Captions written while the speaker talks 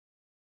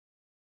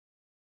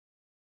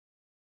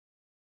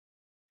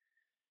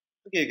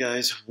Okay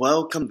guys,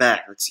 welcome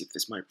back. Let's see if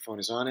this microphone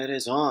is on. It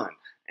is on.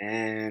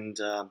 And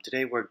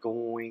today we're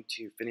going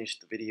to finish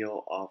the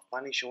video of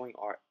finally showing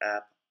our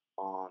app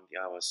on the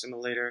iOS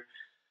simulator.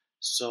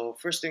 So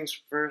first things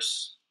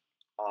first,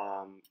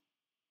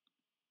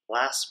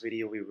 last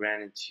video we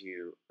ran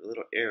into a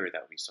little error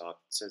that we saw. It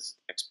says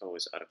Expo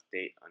is out of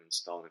date,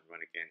 uninstall and run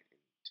again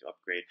to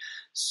upgrade.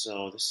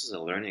 So this is a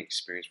learning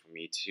experience for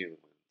me too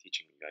when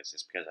teaching you guys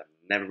this, because I've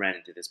never ran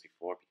into this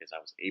before, because I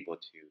was able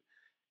to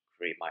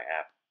create my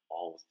app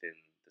all within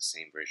the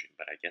same version,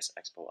 but I guess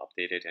Expo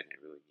updated and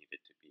it really needed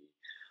to be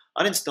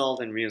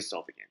uninstalled and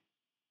reinstalled again.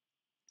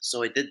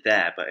 So I did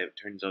that, but it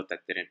turns out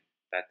that didn't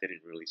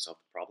really solve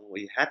the problem. What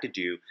you had to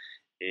do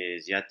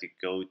is you had to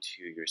go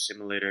to your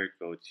simulator,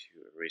 go to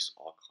erase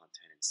all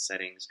content and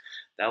settings.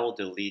 That will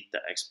delete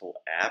the Expo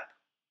app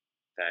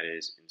that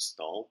is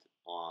installed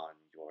on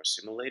your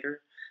simulator,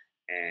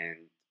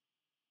 and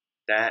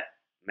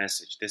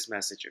this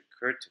message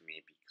occurred to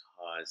me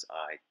because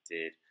I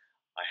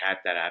had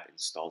that app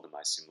installed in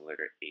my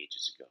simulator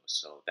ages ago,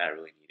 so that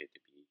really needed to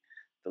be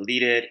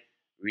deleted,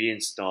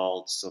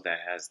 reinstalled, so that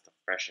has the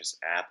freshest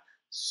app,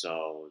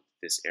 so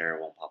this error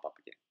won't pop up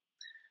again.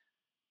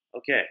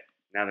 Okay,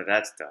 now that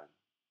that's done,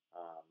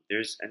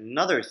 there's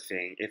another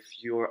thing. If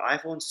your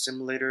iPhone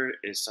simulator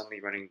is suddenly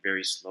running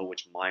very slow,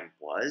 which mine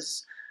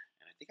was,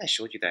 and I think I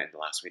showed you that in the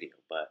last video,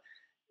 but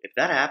if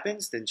that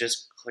happens, then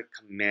just click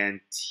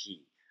Command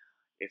T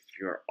if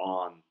you're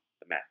on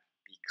the Mac,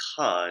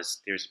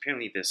 because there's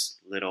apparently this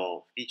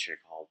little feature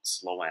called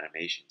slow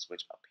animations,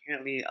 which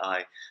apparently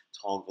I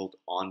toggled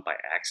on by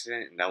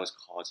accident, and that was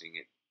causing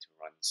it to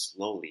run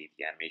slowly,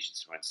 the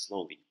animations to run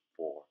slowly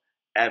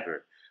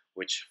forever,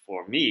 which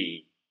for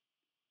me,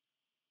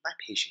 my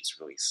patience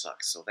really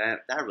sucks. So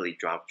that really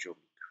drove me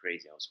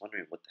crazy. I was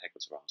wondering what the heck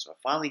was wrong. So I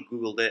finally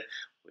Googled it,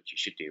 what you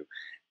should do,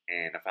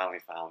 and I finally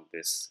found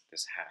this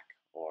hack,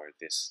 or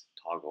this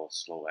toggle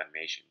slow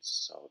animations.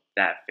 So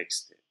that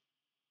fixed it.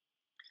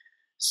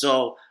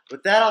 So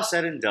with that all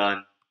said and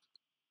done,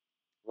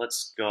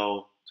 let's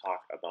go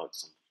talk about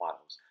some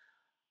files.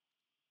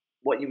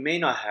 What you may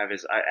not have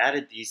is I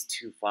added these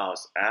two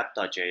files,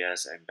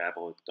 app.js and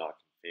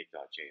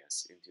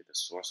babel.config.js, into the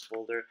source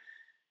folder.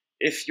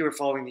 If you're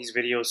following these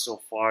videos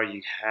so far,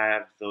 you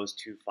have those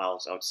two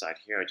files outside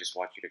here. I just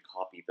want you to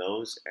copy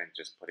those and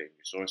just put it in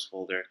your source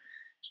folder,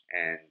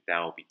 and that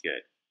will be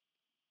good.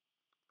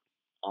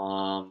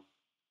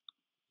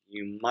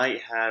 You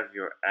might have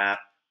your app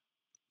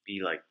be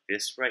like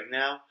this right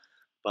now,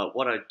 but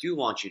what I do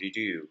want you to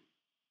do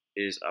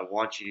is I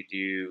want you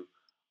to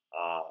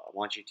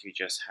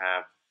just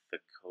have the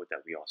code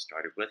that we all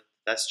started with.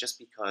 That's just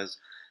because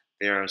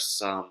there are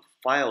some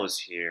files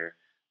here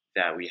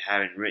that we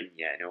haven't written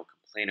yet, and it will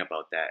complain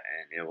about that,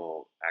 and it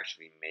will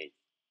actually make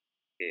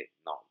it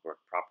not work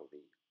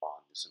properly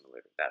on the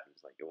simulator. That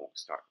means like it won't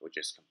start. It will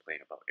just complain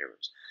about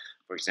errors.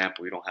 For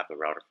example, we don't have the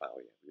router file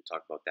yet. We'll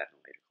talk about that in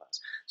a later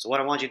class. So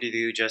what I want you to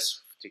do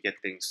just to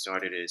get things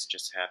started is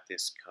just have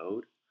this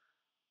code.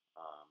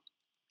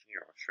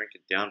 Here, I'll shrink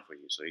it down for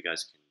you so you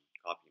guys can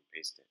copy and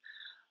paste it.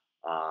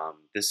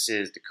 This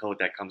is the code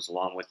that comes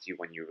along with you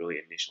when you really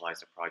initialize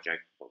the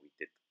project, what we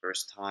did the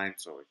first time.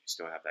 So if you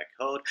still have that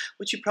code,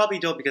 which you probably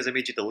don't because I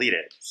made you delete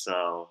it,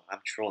 so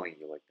I'm trolling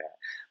you like that.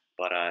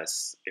 But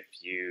if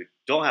you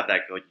don't have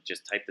that code, you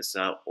just type this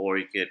out, or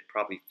you could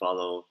probably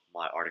follow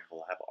my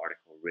article. I have an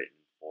article written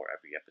for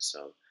every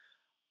episode,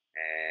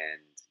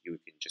 and you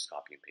can just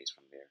copy and paste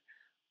from there.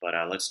 But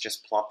let's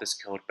just plop this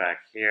code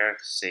back here,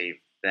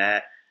 save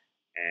that,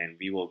 and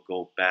we will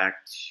go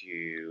back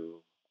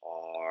to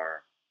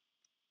our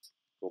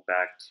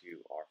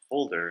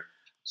folder.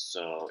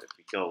 So if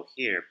we go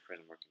here,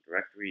 present working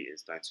directory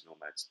is Dancing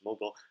Nomads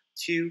Mobile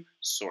to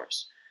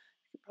source.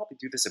 You could probably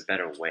do this a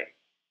better way.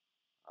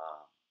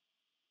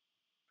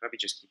 Probably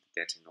just keep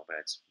the Dancing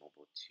Nomads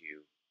Mobile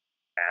 2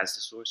 as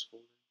the source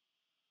folder.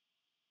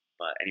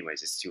 But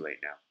anyways, it's too late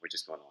now. We're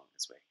just going along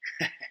this way.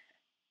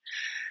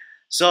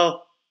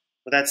 So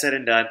with that said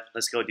and done,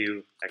 let's go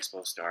do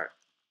Expo start.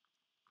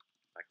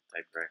 If I can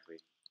type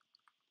correctly.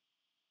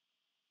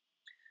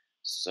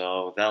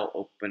 So that'll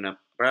open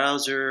up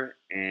browser,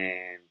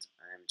 and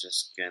I'm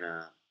just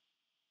gonna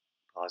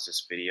pause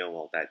this video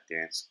while that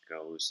dance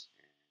goes,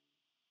 and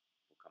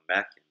we'll come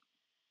back.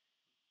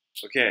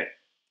 Okay,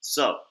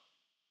 so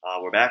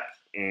we're back,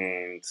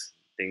 and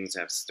things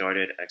have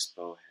started.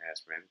 Expo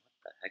has ran.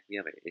 What the heck? We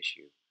have an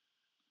issue.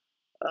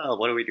 Oh,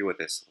 what do we do with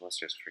this? Let's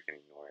just freaking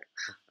ignore it.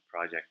 The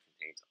project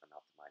contains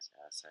unoptimized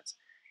assets.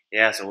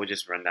 Yeah, so we'll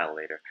just run that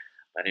later.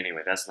 But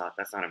anyway, that's not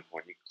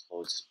important. You can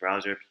close this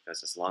browser,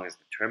 because as long as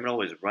the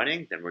terminal is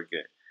running, then we're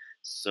good.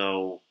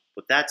 So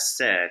with that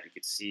said, you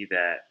can see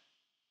that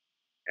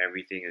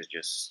everything is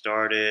just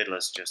started.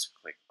 Let's just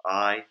click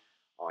I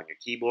on your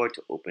keyboard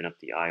to open up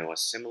the iOS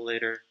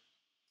simulator.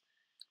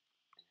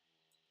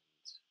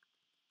 So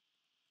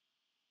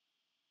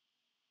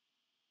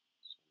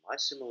my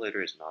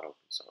simulator is not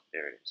open, so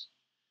there it is.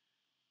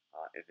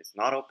 If it's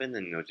not open,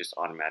 then it'll just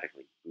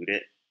automatically boot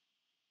it.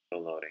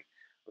 Still loading.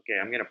 Okay,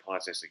 I'm gonna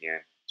pause this again.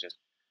 Just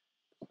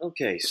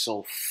Okay,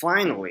 so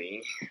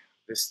finally,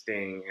 this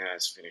thing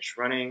has finished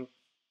running.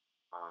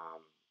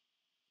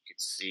 You can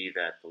see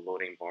that the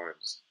loading bar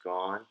is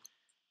gone.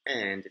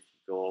 And if you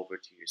go over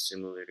to your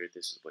simulator,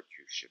 this is what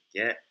you should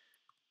get.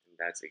 And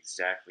that's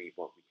exactly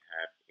what we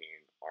have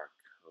in our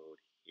code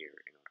here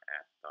in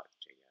our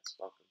app.js.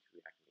 Welcome to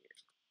React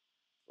Native.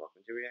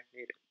 Welcome to React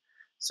Native.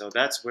 So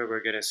that's where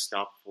we're going to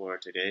stop for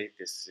today.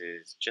 This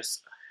is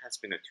just has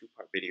been a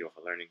two-part video of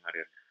learning how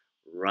to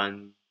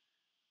run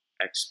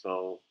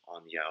Expo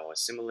on the iOS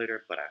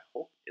simulator, but I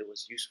hope it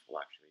was useful.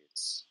 Actually,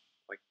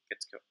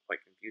 gets quite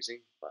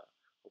confusing, but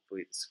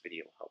hopefully this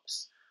video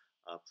helps.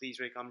 Please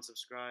rate, comment,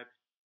 subscribe.